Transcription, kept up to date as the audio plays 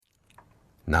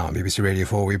Now on BBC Radio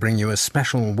 4 we bring you a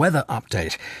special weather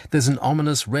update. There's an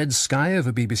ominous red sky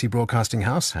over BBC Broadcasting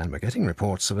House and we're getting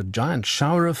reports of a giant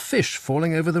shower of fish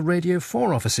falling over the Radio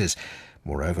 4 offices.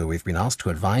 Moreover, we've been asked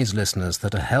to advise listeners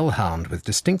that a hellhound with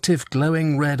distinctive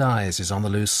glowing red eyes is on the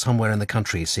loose somewhere in the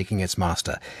country seeking its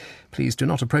master. Please do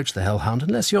not approach the hellhound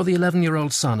unless you're the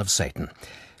 11-year-old son of Satan.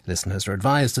 Listeners are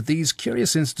advised that these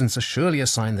curious incidents are surely a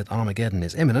sign that Armageddon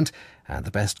is imminent, and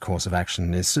the best course of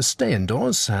action is to stay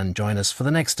indoors and join us for the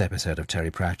next episode of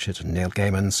Terry Pratchett and Neil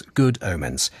Gaiman's Good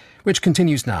Omens, which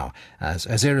continues now as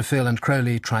Aziraphale and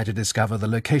Crowley try to discover the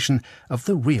location of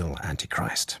the real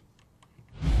Antichrist.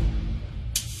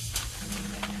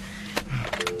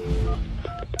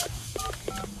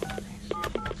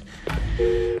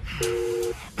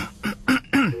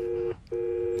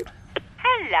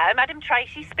 Hello, Madam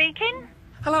Tracy speaking.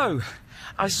 Hello.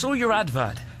 I saw your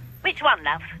advert. Which one,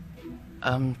 love?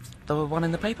 The one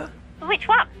in the paper? Which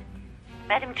one?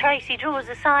 Madam Tracy draws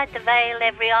aside the veil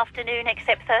every afternoon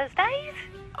except Thursdays?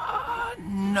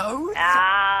 No.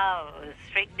 Oh,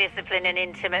 strict discipline and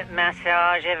intimate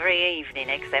massage every evening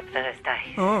except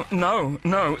Thursdays. Oh, no.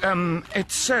 It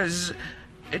says...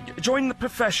 join the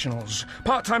professionals.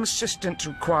 Part-time assistant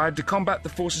required to combat the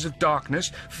forces of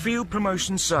darkness. Field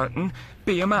promotion certain.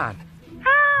 Be a man.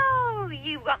 Oh,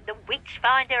 you want the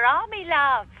Witchfinder Army,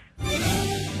 love.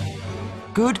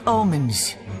 Good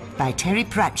Omens by Terry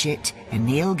Pratchett and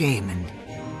Neil Gaiman.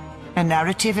 A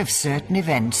narrative of certain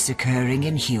events occurring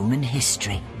in human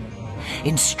history,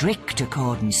 in strict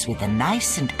accordance with the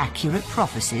nice and accurate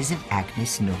prophecies of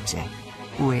Agnes Nutter.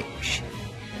 Witch.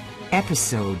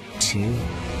 Episode 2.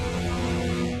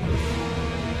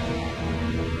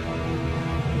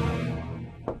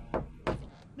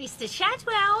 Mr.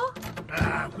 Shadwell?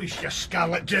 Wish your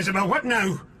Scarlet Jezebel, what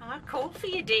now? I called for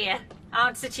you, dear.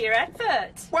 Answer to your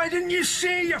advert. Why didn't you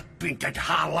say, you painted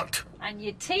harlot? And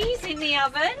your tea's in the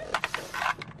oven.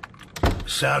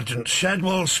 Sergeant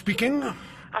Shadwell speaking.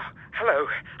 Hello.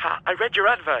 I read your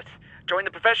advert. Join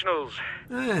the professionals.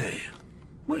 Aye.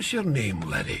 What's your name,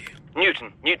 laddie?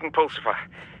 Newton Pulsifer.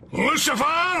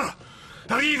 Lucifer!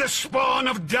 Are ye the spawn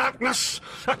of darkness?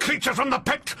 A creature from the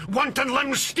pit, wanton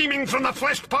limbs steaming from the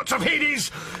flesh pots of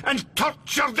Hades, and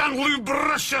tortured and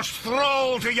lubricious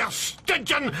thrall to your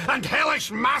Stygian and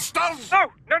hellish masters? No.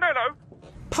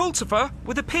 Pulsifer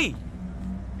with a P.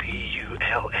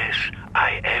 Pulsifer?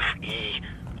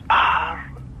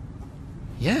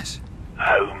 Yes.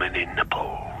 How many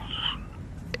nipples?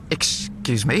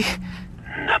 Excuse me?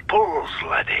 Nipples,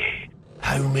 laddie.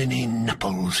 How many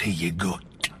nipples have you got?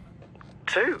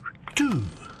 2. 2.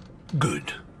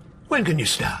 Good. When can you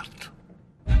start?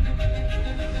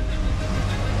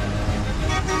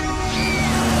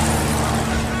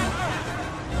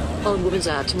 On Woman's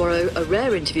Ad tomorrow, a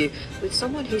rare interview with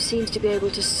someone who seems to be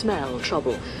able to smell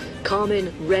trouble.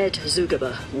 Carmen Red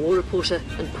Zugaba, war reporter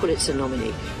and Pulitzer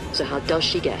nominee. So how does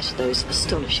she get those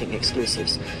astonishing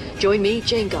exclusives? Join me,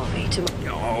 Jane Garvey,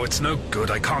 tomorrow. Oh, it's no good.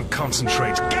 I can't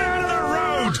concentrate. Get out of the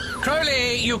road!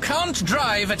 Crowley, you can't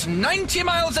drive at 90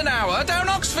 miles an hour down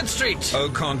Oxford Street. Au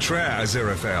contraire,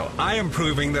 Aziraphale. I am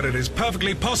proving that it is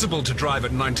perfectly possible to drive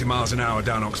at 90 miles an hour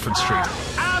down Oxford Street.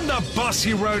 And the bus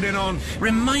he rode in on.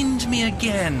 Remind me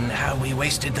again how we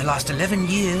wasted the last 11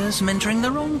 years mentoring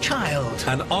the wrong child.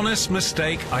 An honest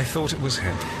mistake. I thought it was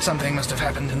him. Something must have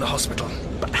happened in the hospital.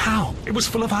 But how? It was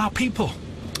full of our people.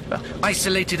 Well,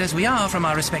 isolated as we are from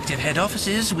our respective head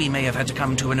offices, we may have had to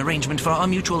come to an arrangement for our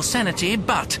mutual sanity,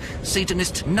 but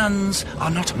Satanist nuns are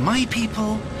not my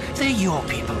people, they're your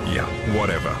people. Yeah,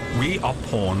 whatever. We are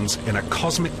pawns in a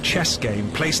cosmic chess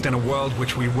game placed in a world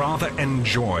which we rather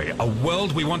enjoy. A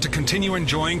world we want to continue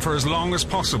enjoying for as long as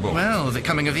possible. Well, the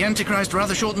coming of the Antichrist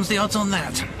rather shortens the odds on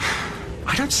that.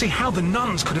 I don't see how the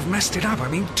nuns could have messed it up. I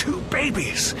mean, 2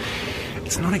 babies.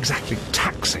 It's not exactly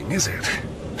taxing, is it?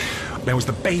 There was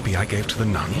the baby I gave to the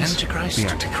nuns. The Antichrist? The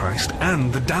Antichrist.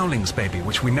 And the Dowling's baby,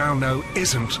 which we now know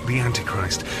isn't the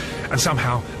Antichrist. And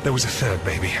somehow there was a 3rd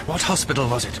baby. What hospital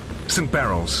was it? St.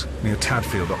 Beryl's, near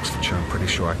Tadfield, Oxfordshire. I'm pretty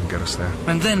sure I can get us there.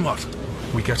 And then what?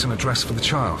 We get an address for the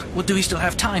child. Well, do we still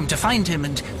have time to find him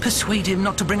and persuade him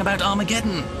not to bring about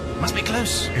Armageddon? Must be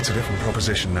close. It's a different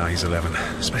proposition now he's 11,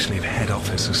 especially if head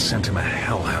office has sent him a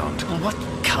hellhound. Well,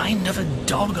 what kind of a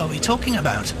dog are we talking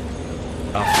about?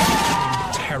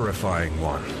 A terrifying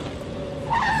one.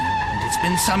 And it's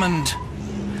been summoned,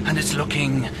 and it's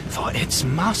looking for its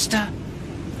master.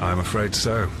 I'm afraid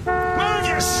so. Move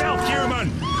yourself, human!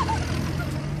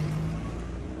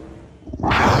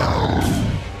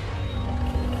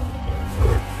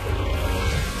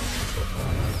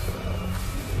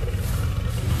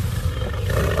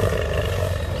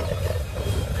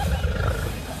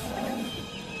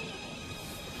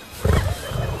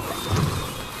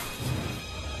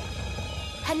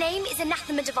 name is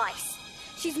Anathema Device.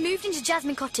 She's moved into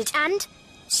Jasmine Cottage and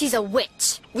she's a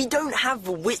witch. We don't have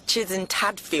witches in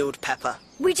Tadfield, Pepper.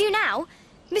 We do now.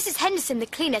 Mrs. Henderson, the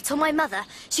cleaner, told my mother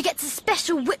she gets a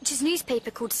special witches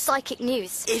newspaper called Psychic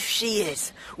News. If she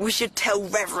is, we should tell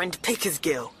Reverend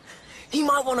Pickersgill. He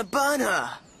might want to burn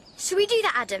her. Should we do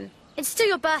that, Adam? It's still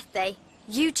your birthday.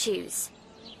 You choose.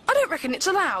 I don't reckon it's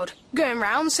allowed, going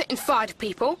round setting fire to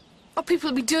people. Or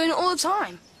people will be doing it all the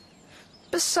time.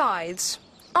 Besides,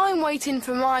 I'm waiting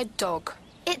for my dog.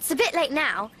 It's a bit late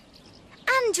now.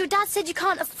 And your dad said you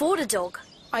can't afford a dog.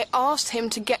 I asked him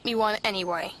to get me one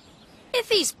anyway. If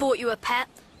he's bought you a pet,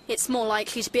 it's more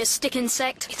likely to be a stick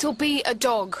insect. It'll be a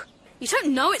dog. You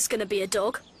don't know it's going to be a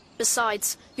dog.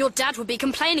 Besides, your dad would be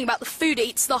complaining about the food it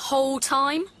eats the whole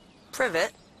time.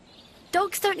 Privet?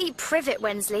 Dogs don't eat privet,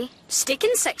 Wensley. Stick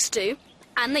insects do.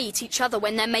 And they eat each other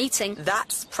when they're mating.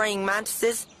 That's praying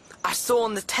mantises. I saw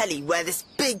on the telly where this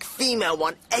big female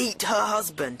one ate her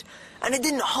husband. And it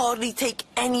didn't hardly take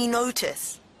any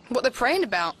notice. What they're praying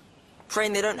about?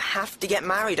 Praying they don't have to get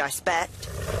married, I expect.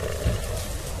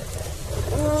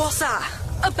 What's that?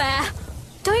 A bear.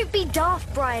 Don't be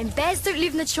daft, Brian. Bears don't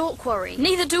live in the chalk quarry.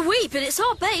 Neither do we, but it's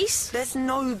our base. There's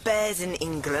no bears in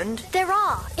England. There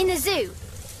are, in a zoo.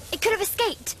 It could have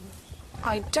escaped.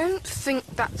 I don't think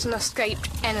that's an escaped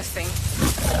anything.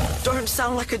 Don't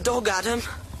sound like a dog, Adam.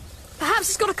 Perhaps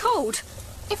it's got a cold.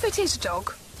 If it is a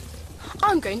dog,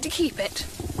 I'm going to keep it.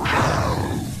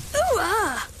 Ooh,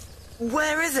 ah!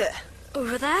 Where is it?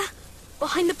 Over there,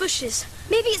 behind the bushes.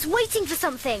 Maybe it's waiting for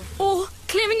something. Or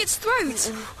clearing its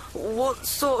throat. What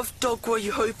sort of dog were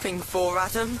you hoping for,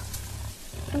 Adam?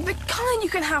 The kind you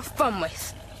can have fun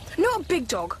with. Not a big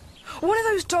dog. One of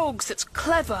those dogs that's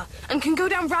clever and can go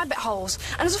down rabbit holes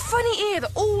and has a funny ear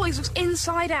that always looks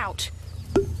inside out.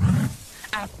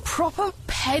 A proper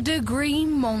pedigree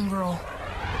mongrel.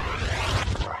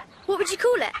 What would you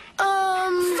call it?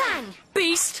 Fang.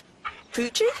 Beast.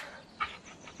 Poochie?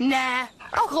 Nah,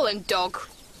 I'll call him Dog.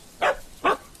 Hey,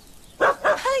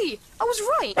 I was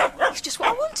right. It's just what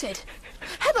I wanted.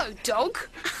 Hello, Dog.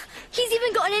 He's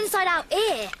even got an inside-out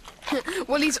ear.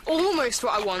 Well, he's almost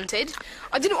what I wanted.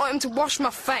 I didn't want him to wash my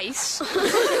face.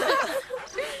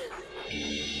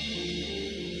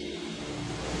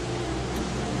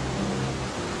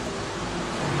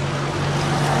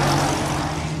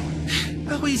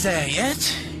 Are we there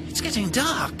yet? It's getting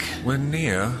dark. We're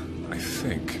near, I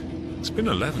think. It's been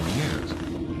 11 years.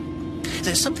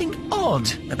 There's something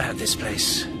odd about this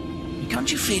place.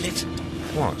 Can't you feel it?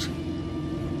 What?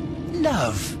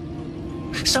 Love.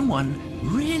 Someone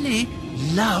really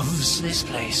loves this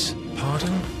place.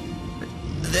 Pardon?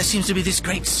 There seems to be this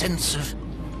great sense of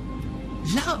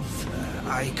love.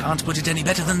 I can't put it any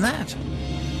better than that.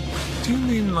 Do you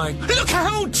mean like... Look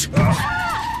out!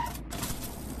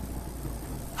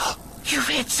 You've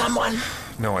hit someone.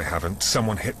 No, I haven't.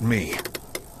 Someone hit me.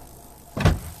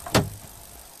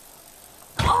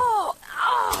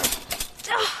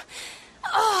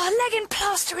 Leg and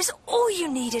plaster is all you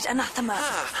needed, Anathema.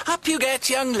 Up you get,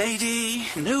 young lady.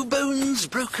 No bones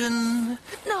broken.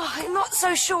 No, I'm not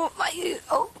so sure.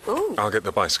 I'll get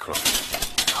the bicycle.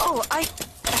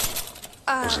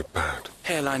 Was it bad?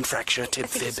 Hairline fracture, tib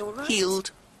fib. Right.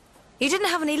 Healed. You didn't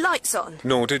have any lights on.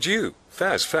 Nor did you.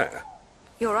 Fair's fair.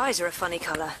 Your eyes are a funny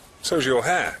colour. So's your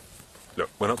hair. Look,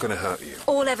 we're not going to hurt you.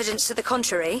 All evidence to the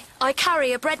contrary. I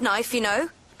carry a bread knife, you know.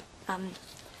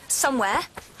 Somewhere.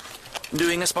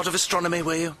 Doing a spot of astronomy,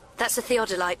 were you? That's a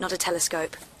theodolite, not a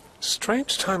telescope.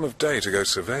 Strange time of day to go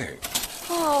surveying.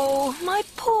 Oh, my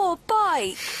poor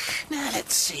bike. Now,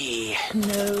 let's see.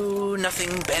 No,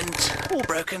 nothing bent or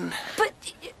broken. But...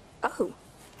 Oh.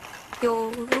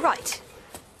 You're right.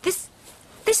 This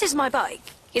is my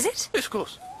bike, is it? Yes, of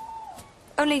course.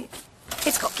 Only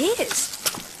it's got gears.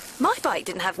 My bike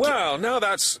didn't have... Well, now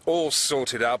that's all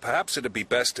sorted out, perhaps it'd be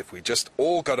best if we just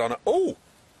all got on a... Oh!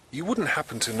 You wouldn't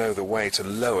happen to know the way to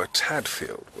Lower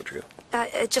Tadfield, would you?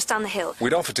 Just down the hill.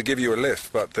 We'd offer to give you a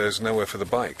lift, but there's nowhere for the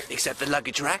bike. Except the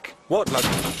luggage rack. What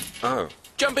luggage? Oh.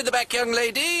 Jump in the back, young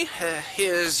lady.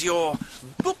 Here's your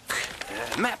book,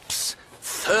 maps,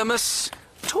 thermos,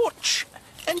 torch,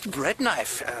 and bread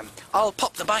knife. I'll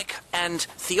pop the bike and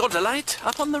theodolite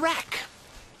up on the rack.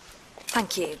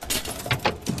 Thank you.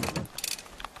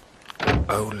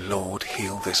 Oh, Lord,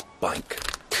 heal this bike.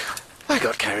 I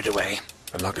got carried away.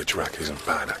 The luggage rack isn't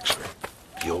bad, actually.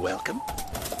 You're welcome.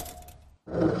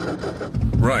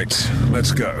 Right,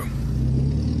 let's go.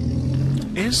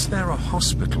 Is there a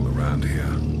hospital around here,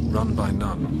 run by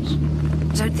nuns?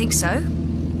 I don't think so.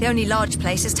 The only large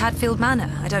place is Tadfield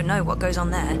Manor. I don't know what goes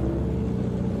on there.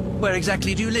 Where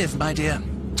exactly do you live, my dear?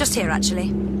 Just here,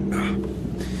 actually.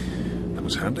 That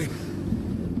was handy.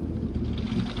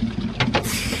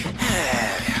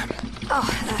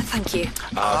 Thank you.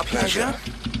 Our pleasure.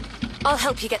 I'll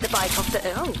help you get the bike off the...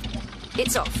 Oh,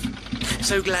 it's off.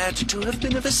 So glad to have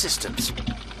been of assistance.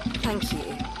 Thank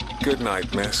you. Good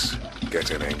night, miss.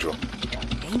 Get in, Angel.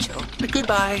 Angel?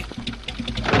 Goodbye.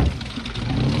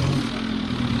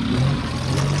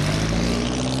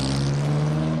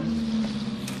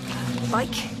 Bike,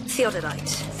 theodolite,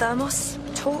 thermos,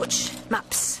 torch,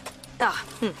 maps.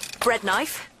 Bread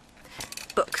knife.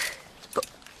 Book.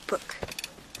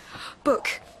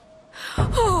 Book.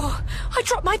 Oh, I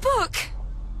dropped my book!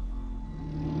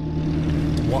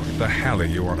 What the hell are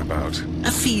you on about?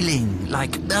 A feeling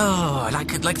like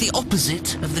the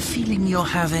opposite of the feeling you're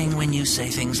having when you say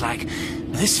things like,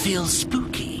 this feels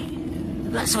spooky.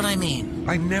 That's what I mean.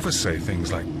 I never say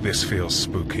things like, this feels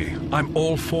spooky. I'm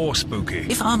all for spooky.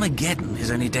 If Armageddon is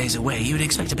only days away, you'd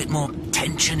expect a bit more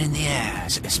tension in the air,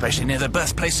 especially near the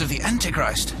birthplace of the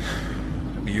Antichrist.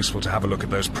 It'd be useful to have a look at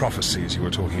those prophecies you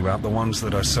were talking about, the ones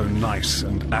that are so nice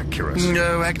and accurate.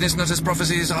 No, Agnes Nutter's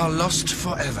prophecies are lost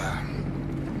forever.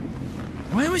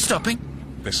 Where are we stopping?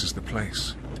 This is the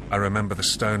place. I remember the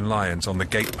stone lions on the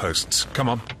gateposts. Come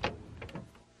on.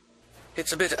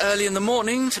 It's a bit early in the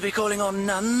morning to be calling on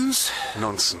nuns.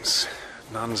 Nonsense.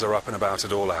 Nuns are up and about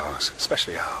at all hours,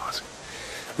 especially ours.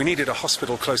 We needed a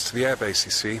hospital close to the airbase,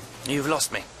 you see. You've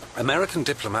lost me. American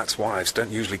diplomats' wives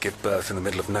don't usually give birth in the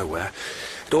middle of nowhere.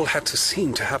 It all had to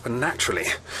seem to happen naturally.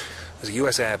 There's a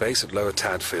US airbase at Lower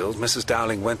Tadfield. Mrs.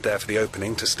 Dowling went there for the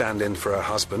opening to stand in for her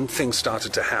husband. Things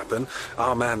started to happen.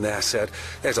 Our man there said,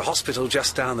 there's a hospital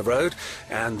just down the road,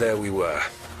 and there we were.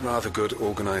 Rather good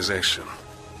organization.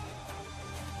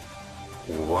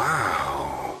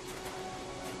 Wow.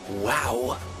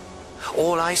 Wow.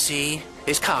 All I see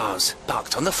is cars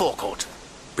parked on the forecourt.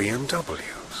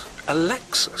 BMWs. A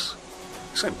Lexus.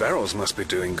 St. Beryl's must be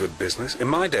doing good business. In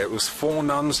my day, it was 4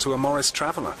 nuns to a Morris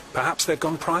Traveller. Perhaps they've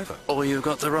gone private. Or you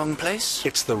got the wrong place?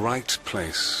 It's the right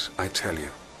place, I tell you.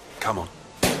 Come on.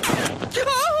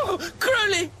 Oh,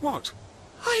 Crowley! What?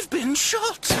 I've been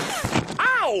shot.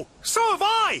 Ow! So have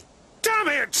I! Damn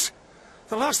it!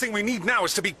 The last thing we need now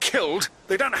is to be killed.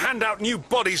 They don't hand out new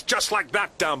bodies just like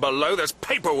that down below. There's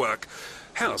paperwork.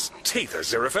 Hell's teeth,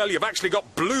 Aziraphale, you've actually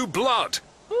got blue blood.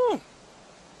 Oh.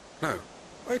 No,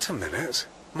 wait a minute.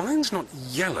 Mine's not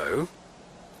yellow.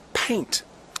 Paint.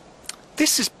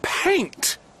 This is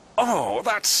paint. Oh,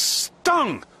 that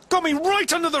stung. Got me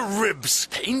right under the ribs.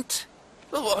 Paint?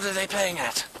 Well, what are they playing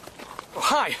at? Oh,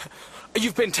 hi.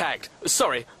 You've been tagged.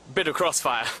 Sorry, bit of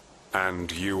crossfire.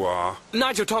 And you are?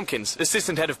 Nigel Tompkins,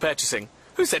 Assistant Head of Purchasing.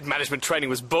 Who said management training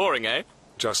was boring, eh?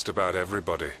 Just about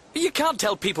everybody. You can't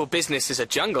tell people business is a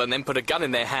jungle and then put a gun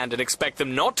in their hand and expect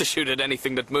them not to shoot at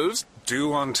anything that moves.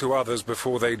 Do unto others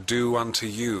before they do unto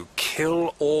you.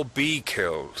 Kill or be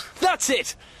killed. That's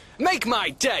it! Make my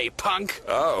day, punk!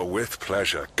 Oh, with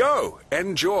pleasure. Go!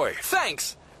 Enjoy!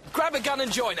 Thanks! Grab a gun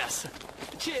and join us.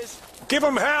 Cheers! Give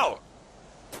 'em hell!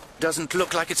 Doesn't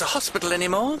look like it's a hospital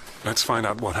anymore. Let's find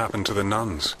out what happened to the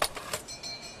nuns.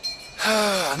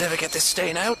 I'll never get this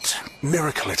stain out.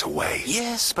 Miracle it away.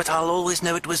 Yes, but I'll always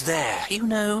know it was there. You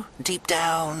know, deep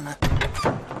down.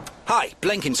 Hi,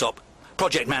 Blenkinsop.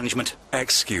 Project Management.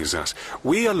 Excuse us.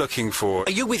 We are looking for...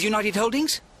 Are you with United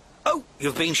Holdings? Oh,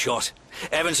 you've been shot.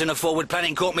 Evanson of Forward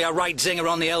Planning caught me a right zinger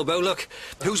on the elbow. Look,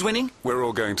 who's winning? We're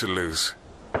all going to lose.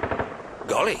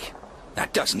 Golly,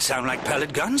 that doesn't sound like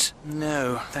pellet guns.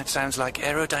 No, that sounds like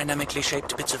aerodynamically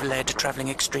shaped bits of lead travelling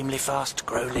extremely fast,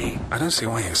 Crowley. I don't see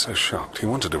why you're so shocked. He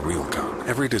wanted a real gun.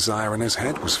 Every desire in his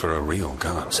head was for a real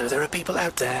gun. So there are people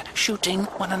out there shooting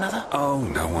one another? Oh,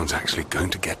 no one's actually going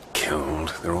to get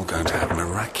killed. They're all going to have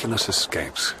miraculous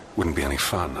escapes. Wouldn't be any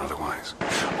fun otherwise.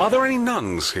 Are there any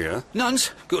nuns here?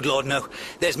 Nuns? Good Lord, no.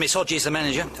 There's Miss Hodges, the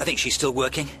manager. I think she's still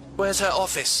working. Where's her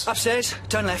office? Upstairs.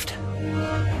 Turn left.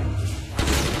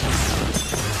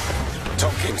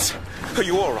 Tompkins, are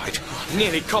you all right?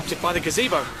 Nearly copped it by the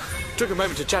gazebo. Took a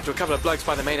moment to chat to a couple of blokes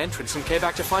by the main entrance and came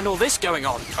back to find all this going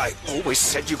on. I always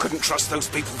said you couldn't trust those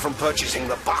people from purchasing,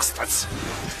 the bastards.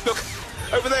 Look,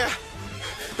 over there.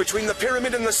 Between the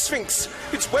pyramid and the Sphinx.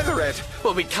 It's weather-red.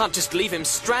 Well, we can't just leave him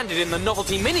stranded in the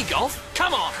novelty mini-golf.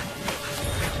 Come on!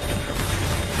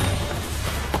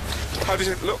 How does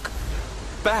it look?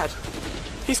 Bad.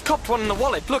 He's copped one in the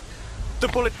wallet. Look, the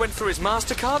bullet went through his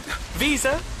MasterCard,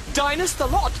 Visa, Diners, the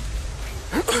lot.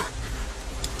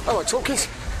 Hello, Tompkins.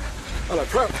 Hello,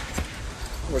 Prout.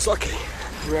 I was lucky.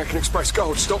 American Express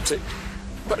Gold stopped it.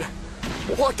 But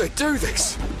why'd they do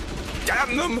this?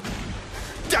 Damn them!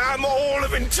 Damn all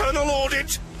of internal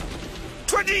audit!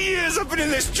 20 years I've been in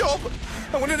this job!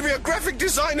 I wanted to be a graphic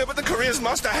designer, but the careers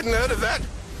master hadn't heard of that.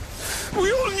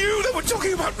 We all knew they were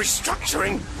talking about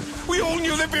restructuring. We all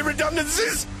knew there'd be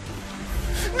redundancies.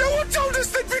 No one told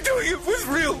us they'd be doing it with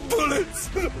real bullets.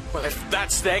 Well, if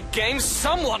that's their game,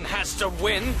 someone has to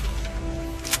win.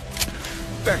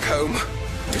 Back home,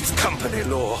 it's company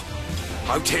law.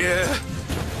 Out here,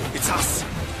 it's us.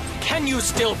 Can you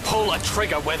still pull a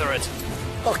trigger, Withered?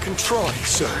 I can try,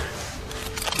 sir.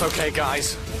 Okay,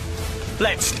 guys.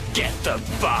 Let's get the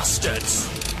bastards.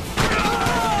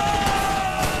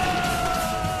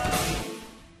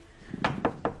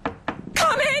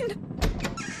 Come in!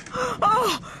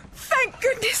 Oh, thank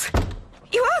goodness.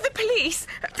 You are the police.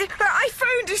 I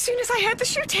phoned as soon as I heard the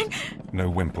shooting. No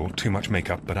wimple, too much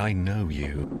makeup, but I know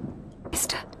you.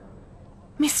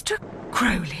 Mr.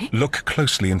 Crowley? Look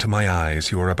closely into my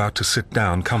eyes. You are about to sit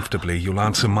down comfortably. You'll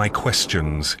answer my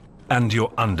questions. And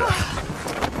you're under.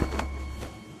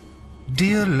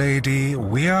 Dear lady,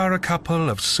 we are a couple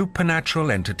of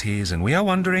supernatural entities, and we are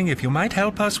wondering if you might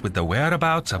help us with the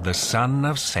whereabouts of the son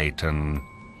of Satan.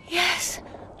 Yes.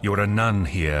 You were a nun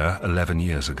here 11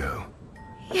 years ago.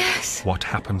 Yes. What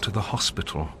happened to the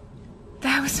hospital?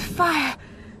 There was a fire.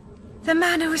 The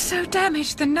manor was so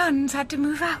damaged the nuns had to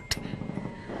move out.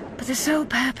 But the sole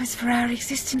purpose for our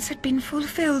existence had been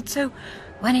fulfilled, so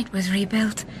when it was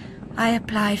rebuilt, I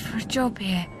applied for a job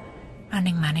here,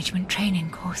 running management training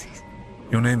courses.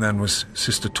 Your name then was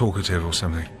Sister Talkative or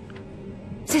something?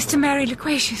 Sister Mary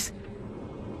Loquacious.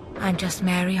 I'm just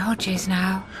Mary Hodges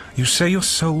now. You say your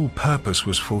sole purpose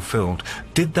was fulfilled.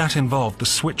 Did that involve the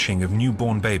switching of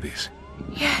newborn babies?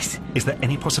 Yes. Is there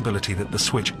any possibility that the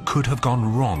switch could have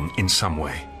gone wrong in some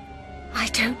way? I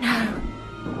don't know.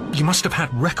 You must have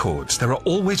had records. There are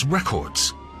always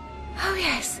records. Oh,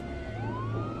 yes.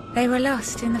 They were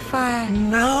lost in the fire.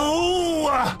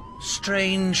 No!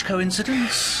 Strange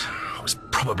coincidence. It was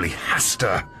probably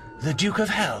Hasta. The Duke of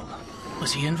Hell.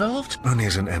 Was he involved? Only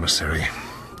as an emissary.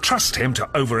 Trust him to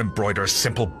over-embroider a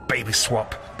simple baby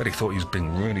swap. But he thought he was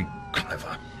being really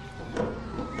clever.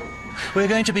 We're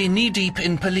going to be knee-deep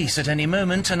in police at any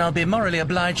moment, and I'll be morally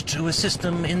obliged to assist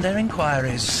them in their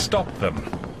inquiries. Stop them.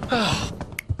 Oh.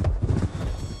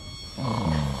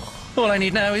 All I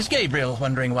need now is Gabriel,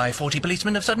 wondering why 40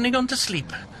 policemen have suddenly gone to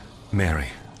sleep. Mary,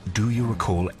 do you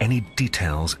recall any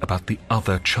details about the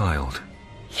other child?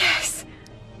 Yes.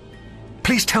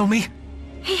 Please tell me.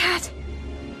 He had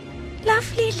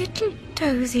lovely little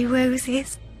dozy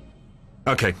roses.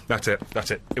 Okay, that's it.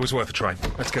 It was worth a try.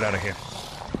 Let's get out of here.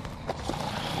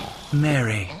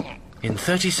 Mary, in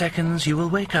 30 seconds you will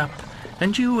wake up,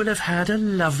 and you will have had a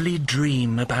lovely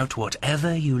dream about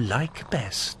whatever you like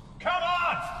best. Come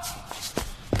on!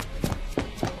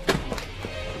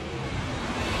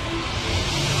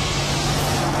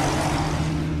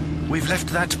 We've left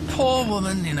that poor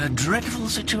woman in a dreadful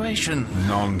situation.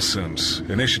 Nonsense.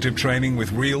 Initiative training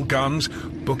with real guns.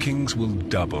 Bookings will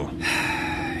double.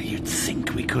 You'd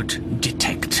think we could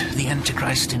detect the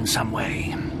Antichrist in some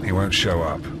way. He won't show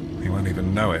up. He won't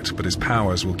even know it, but his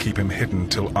powers will keep him hidden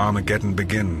till Armageddon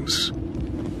begins.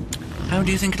 How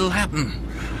do you think it'll happen?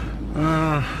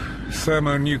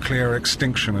 Thermonuclear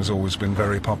extinction has always been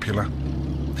very popular.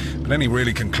 But any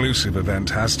really conclusive event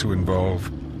has to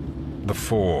involve the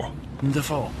Four. The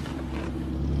Four?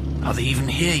 Are they even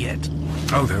here yet?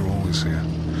 Oh, they're always here.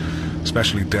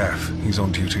 Especially Death. He's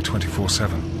on duty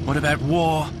 24/7. What about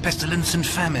war, pestilence and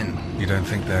famine? You don't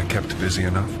think they're kept busy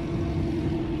enough?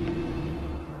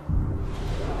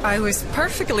 I was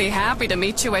perfectly happy to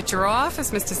meet you at your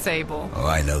office, Mr. Sable. Oh,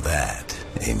 I know that,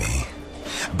 Amy.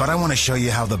 But I want to show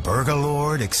you how the Burger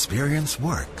Lord experience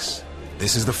works.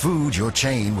 This is the food your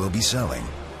chain will be selling.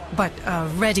 But a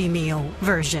ready meal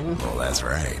version. Well, that's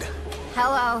right.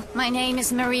 Hello, my name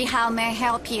is Marie. How may I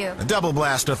help you? A double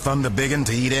blaster Thunder Biggin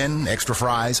to eat in, extra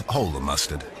fries, whole of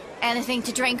mustard. Anything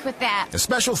to drink with that? A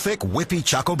special thick whippy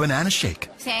choco banana shake.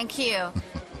 Thank you.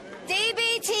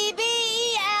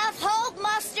 DBTBEF, whole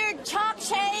mustard, chalk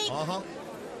shake.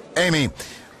 Amy,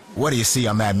 what do you see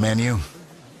on that menu?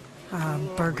 A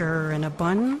burger and a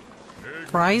bun?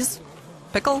 Fries?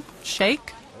 Pickle?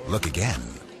 Shake? Look again.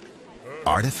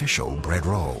 Artificial bread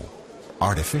roll.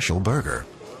 Artificial burger.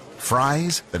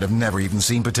 Fries that have never even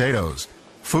seen potatoes.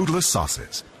 Foodless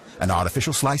sauces. An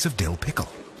artificial slice of dill pickle.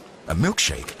 A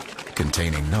milkshake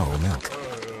containing no milk.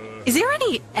 Is there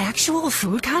any actual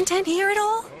food content here at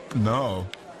all? No.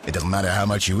 It doesn't matter how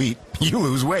much you eat, you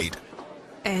lose weight.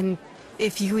 And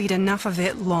if you eat enough of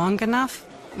it long enough,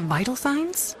 vital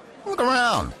signs? Look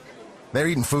around. They're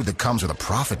eating food that comes with a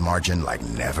profit margin like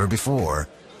never before.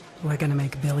 We're gonna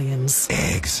make billions.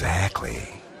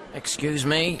 Exactly. Excuse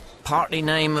me, party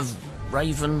name of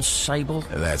Raven Sable?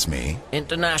 That's me.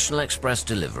 International Express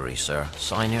delivery, sir.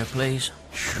 Sign here, please.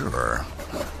 Sure.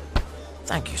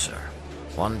 Thank you, sir.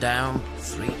 1 down,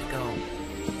 3 to go.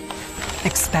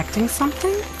 Expecting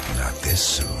something? Not this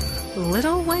soon.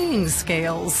 Little weighing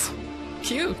scales.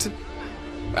 Cute.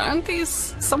 Aren't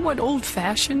these somewhat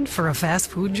old-fashioned for a fast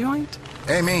food joint?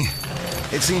 Amy,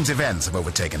 it seems events have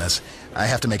overtaken us. I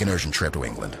have to make an urgent trip to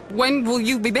England. When will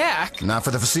you be back? Not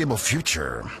for the foreseeable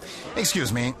future.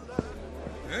 Excuse me.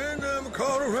 And I'm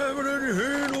caught a rabbit in your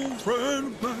head, old friend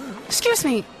of mine. Excuse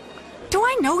me. Do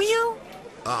I know you?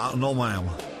 No, ma'am.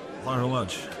 Thank you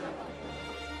much.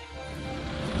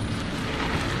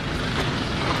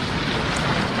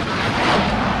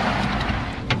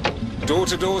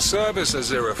 Door-to-door service,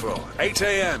 Aziraphale. 8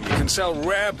 a.m. You can sell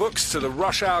rare books to the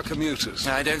rush hour commuters.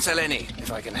 I don't sell any,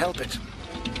 if I can help it.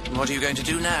 What are you going to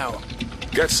do now?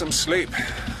 Get some sleep.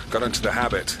 Got into the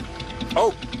habit.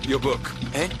 Oh, your book.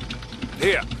 Eh?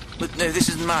 Here. But no, this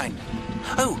isn't mine.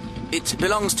 Oh, it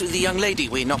belongs to the young lady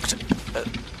we knocked.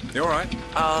 You all right?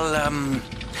 I'll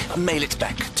mail it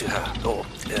back to her, or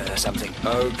something.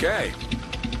 Okay.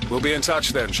 We'll be in touch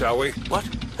then, shall we? What?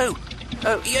 Oh,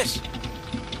 yes.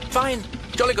 Fine.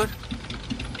 Jolly good.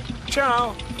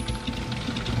 Ciao.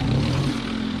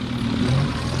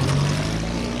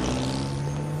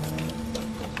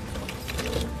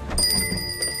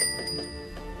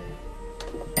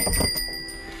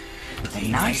 The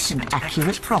nice and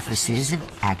accurate prophecies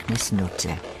of Agnes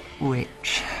Nutter,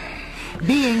 which,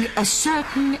 being a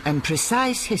certain and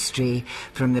precise history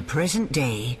from the present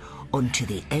day unto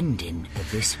the ending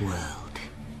of this world,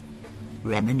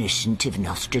 reminiscent of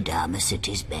Nostradamus at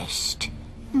his best.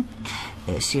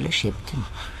 Ursula Shipton.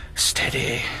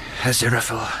 Steady,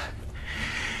 Aziraphale.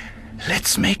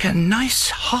 Let's make a nice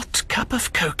hot cup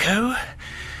of cocoa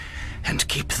and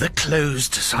keep the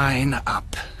closed sign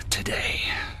up today.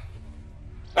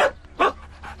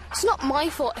 It's not my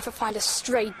fault if I find a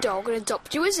stray dog and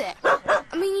adopt you, is it?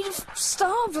 I mean, you'd have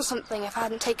starved or something if I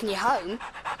hadn't taken you home.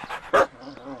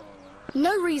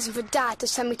 No reason for Dad to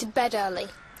send me to bed early.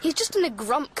 He's just in a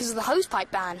grump because of the hosepipe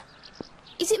ban.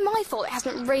 Is it my fault it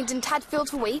hasn't rained in Tadfield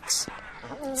for weeks?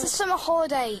 It's a summer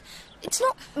holiday. It's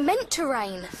not meant to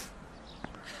rain.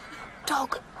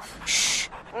 Dog. Shh.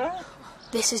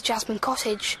 This is Jasmine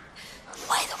Cottage,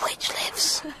 where the witch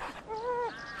lives.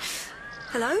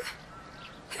 Hello?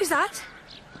 Who's that?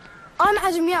 I'm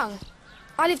Adam Young.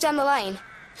 I live down the lane.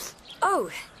 Oh,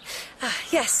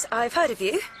 yes, I've heard of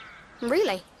you.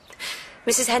 Really?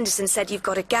 Mrs. Henderson said you've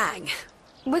got a gang.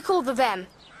 We're called the Them.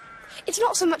 It's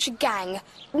not so much a gang,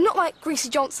 not like Greasy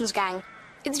Johnson's gang.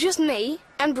 It's just me,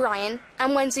 and Brian,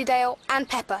 and Wensleydale, and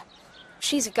Pepper.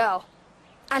 She's a girl.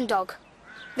 And Dog.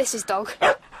 This is Dog.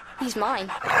 He's mine.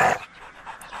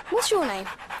 What's your name?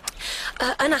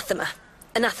 Anathema.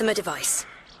 Anathema Device.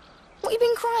 What you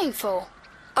been crying for?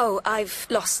 Oh, I've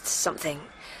lost something.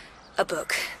 A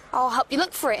book. I'll help you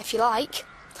look for it if you like.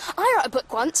 I wrote a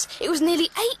book once. It was nearly 8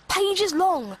 pages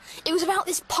long. It was about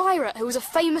this pirate who was a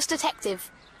famous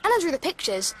detective. And I drew the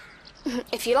pictures.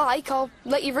 If you like, I'll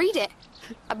let you read it.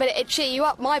 I bet it'd cheer you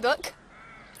up, my book.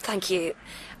 Thank you.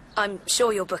 I'm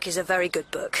sure your book is a very good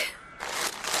book.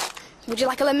 Would you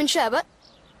like a lemon sherbet?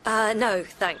 No,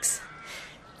 thanks.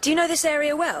 Do you know this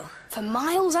area well? For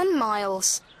miles and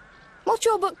miles. What's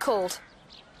your book called?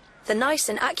 The Nice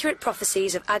and Accurate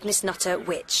Prophecies of Agnes Nutter,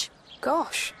 Witch.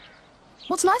 Gosh.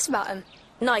 What's nice about him?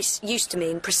 Nice used to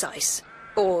mean precise.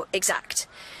 Or exact.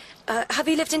 Have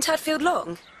you lived in Tadfield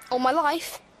long? All my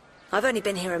life. I've only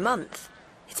been here a month.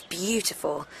 It's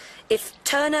beautiful. If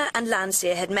Turner and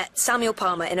Landseer had met Samuel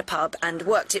Palmer in a pub and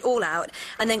worked it all out,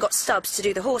 and then got Stubbs to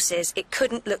do the horses, it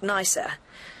couldn't look nicer.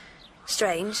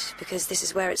 Strange, because this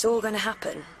is where it's all going to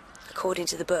happen, according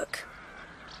to the book.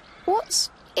 What's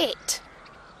it?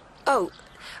 Oh,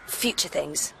 future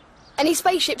things. Any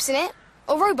spaceships in it?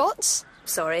 Or robots?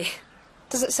 Sorry.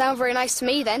 Doesn't sound very nice to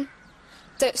me, then.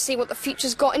 Don't see what the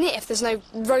future's got in it if there's no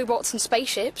robots and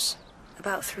spaceships.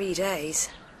 About 3 days.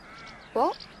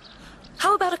 What?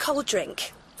 How about a cold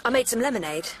drink? I made some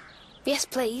lemonade. Yes,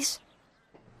 please.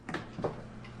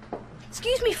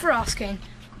 Excuse me for asking,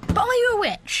 but are you a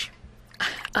witch?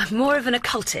 I'm more of an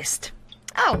occultist.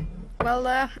 Oh,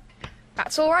 well,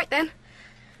 that's all right then.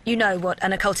 You know what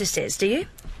an occultist is, do you?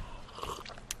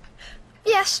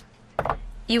 Yes.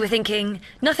 You were thinking,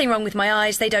 nothing wrong with my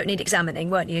eyes, they don't need examining,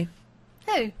 weren't you?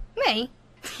 Who? Me?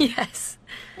 Yes.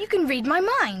 You can read my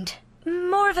mind.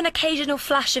 More of an occasional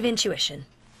flash of intuition.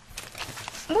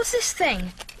 What's this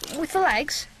thing? With the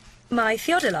legs? My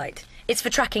theodolite. It's for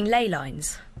tracking ley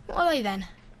lines. What are they then?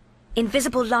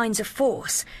 Invisible lines of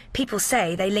force. People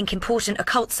say they link important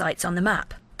occult sites on the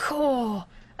map. Cool.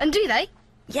 And do they?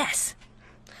 Yes.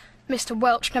 Mr.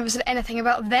 Welch never said anything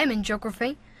about them in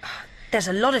geography. There's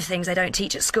a lot of things they don't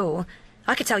teach at school.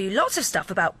 I could tell you lots of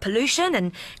stuff about pollution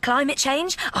and climate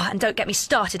change. Oh, and don't get me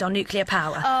started on nuclear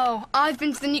power. Oh, I've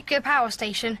been to the nuclear power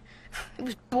station. It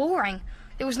was boring.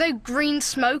 There was no green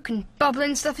smoke and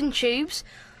bubbling stuff in tubes.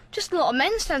 Just a lot of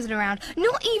men standing around,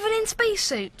 not even in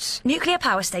spacesuits. Nuclear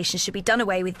power stations should be done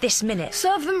away with this minute.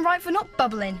 Serve them right for not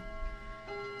bubbling.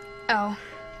 Oh,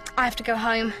 I have to go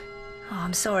home. Oh,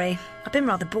 I'm sorry. I've been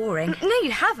rather boring. No,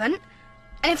 you haven't.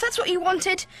 And if that's what you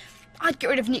wanted, I'd get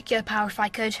rid of nuclear power if I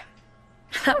could.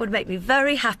 That would make me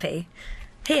very happy.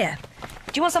 Here,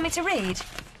 do you want something to read?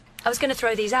 I was going to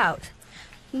throw these out.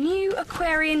 New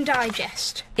Aquarian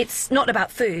Digest. It's not about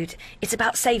food, it's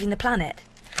about saving the planet.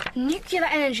 Nuclear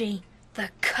energy, the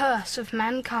curse of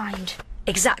mankind.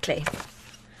 Exactly.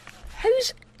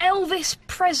 Who's Elvis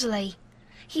Presley?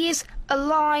 He is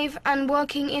alive and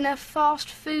working in a fast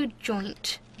food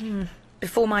joint.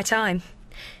 Before my time.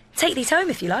 Take these home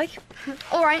if you like.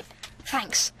 All right,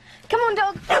 thanks. Come on,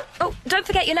 dog. Oh, don't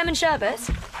forget your lemon sherbet.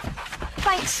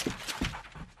 Thanks.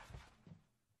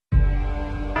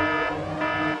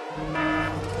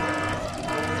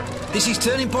 This is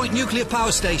Turning Point Nuclear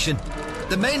Power Station.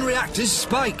 The main reactor's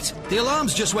spiked. The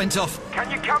alarms just went off. Can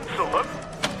you cancel them?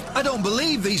 I don't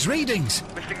believe these readings.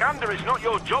 Mr. Gander, it's not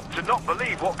your job to not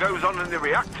believe what goes on in the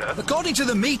reactor. According to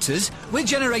the meters, we're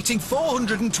generating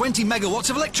 420 megawatts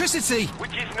of electricity.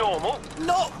 Which is normal.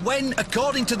 Not when,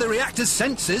 according to the reactor's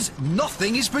sensors,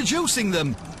 nothing is producing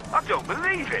them. I don't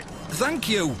believe it. Thank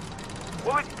you.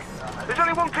 Well, there's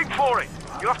only one thing for it.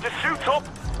 You have to suit up,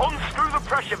 unscrew the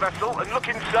pressure vessel and look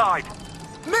inside.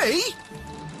 Me?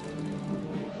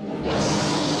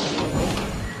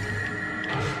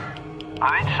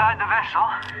 I'm inside the vessel.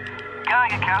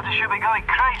 Geiger counter should be going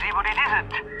crazy, but it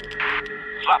isn't.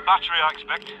 Flat battery, I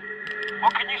expect.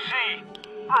 What can you see?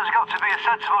 Well, there's got to be a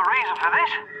sensible reason for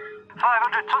this.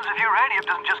 500 tons of uranium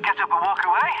doesn't just get up and walk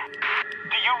away.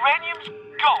 The uranium's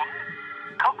gone?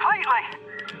 Completely.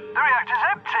 The reactor's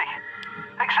empty.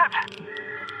 Except...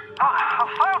 I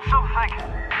found something.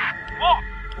 What?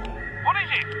 What is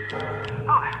it?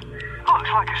 Oh, looks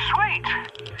like a sweet.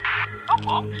 A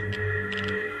what?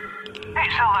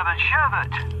 It's a lemon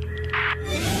sherbet.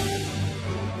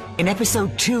 In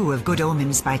episode 2 of Good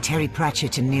Omens by Terry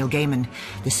Pratchett and Neil Gaiman,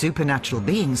 the supernatural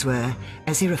beings were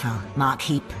Aziraphale, Mark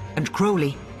Heap, and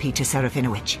Crowley, Peter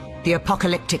Serafinowicz. The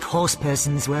apocalyptic horse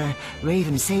persons were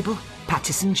Raven Sable,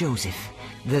 Patterson Joseph.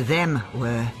 The them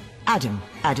were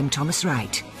Adam Thomas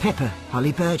Wright, Pepper,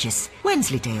 Holly Burgess,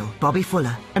 Wensleydale, Bobby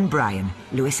Fuller, and Brian,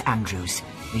 Lewis Andrews.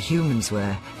 The humans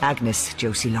were Agnes,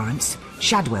 Josie Lawrence,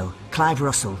 Shadwell, Clive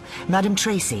Russell, Madam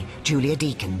Tracy, Julia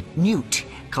Deacon, Newt,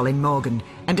 Colin Morgan,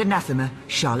 and Anathema,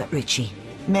 Charlotte Ritchie.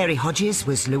 Mary Hodges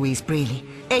was Louise Brealey,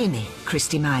 Amy,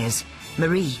 Christy Myers,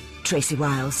 Marie, Tracy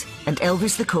Wiles, and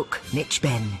Elvis the Cook, Mitch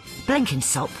Benn.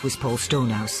 Blenkinsop was Paul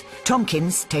Stonehouse,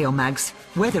 Tompkins, Theo Maggs,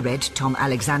 Weatherhead, Tom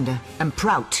Alexander, and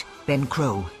Prout, Ben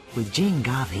Crow, with Jane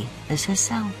Garvey as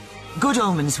herself. Good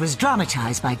Omens was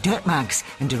dramatised by Dirk Maggs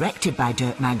and directed by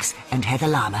Dirk Maggs and Heather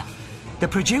Lama. The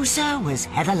producer was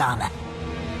Heather Lama.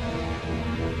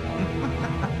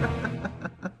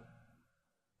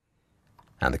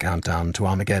 And the countdown to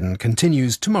Armageddon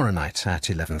continues tomorrow night at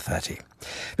 11:30.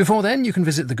 Before then, you can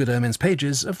visit the Good Omens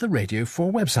pages of the Radio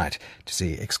 4 website to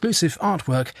see exclusive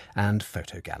artwork and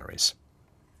photo galleries.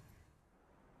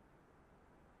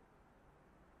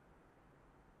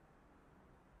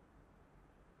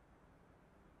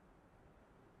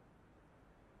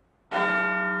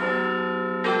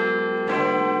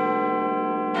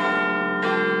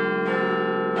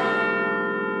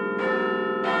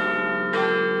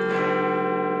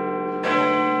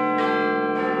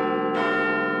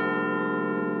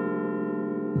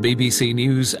 BBC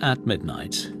News at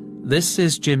midnight. This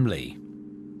is Jim Lee.